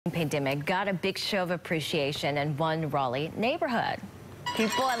Pandemic got a big show of appreciation in one Raleigh neighborhood.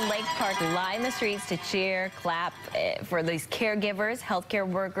 People in Lake Park lined the streets to cheer, clap for these caregivers, healthcare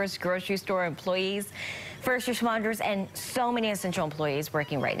workers, grocery store employees, first responders, and so many essential employees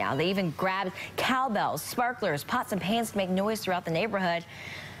working right now. They even grabbed cowbells, sparklers, pots and pans to make noise throughout the neighborhood.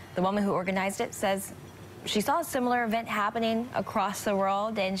 The woman who organized it says she saw a similar event happening across the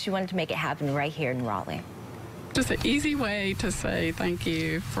world, and she wanted to make it happen right here in Raleigh. Just an easy way to say thank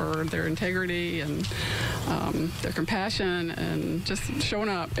you for their integrity and their compassion and just showing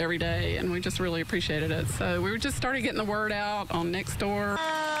up every day, and we just really appreciated it. So we just started getting the word out on Nextdoor.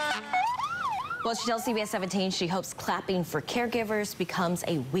 Well, she tells CBS 17 she hopes clapping for caregivers becomes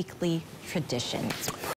a weekly tradition.